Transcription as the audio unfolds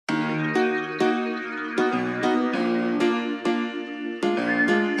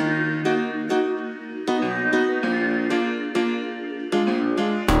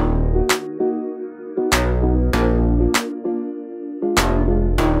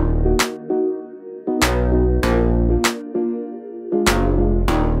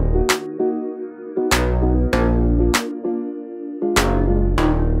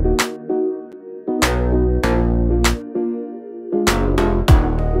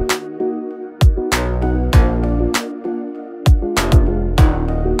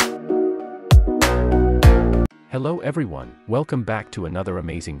Hello everyone, welcome back to another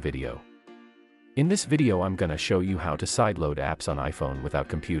amazing video. In this video I'm gonna show you how to sideload apps on iPhone without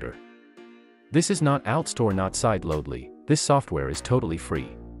computer. This is not AltStore, not Sideloadly, this software is totally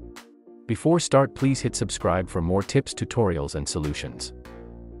free. Before start, please hit subscribe for more tips, tutorials and solutions.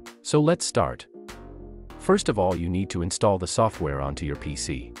 So let's start. First of all, you need to install the software onto your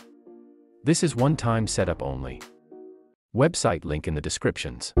PC. This is one-time setup only. Website link in the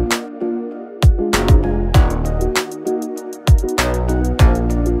descriptions.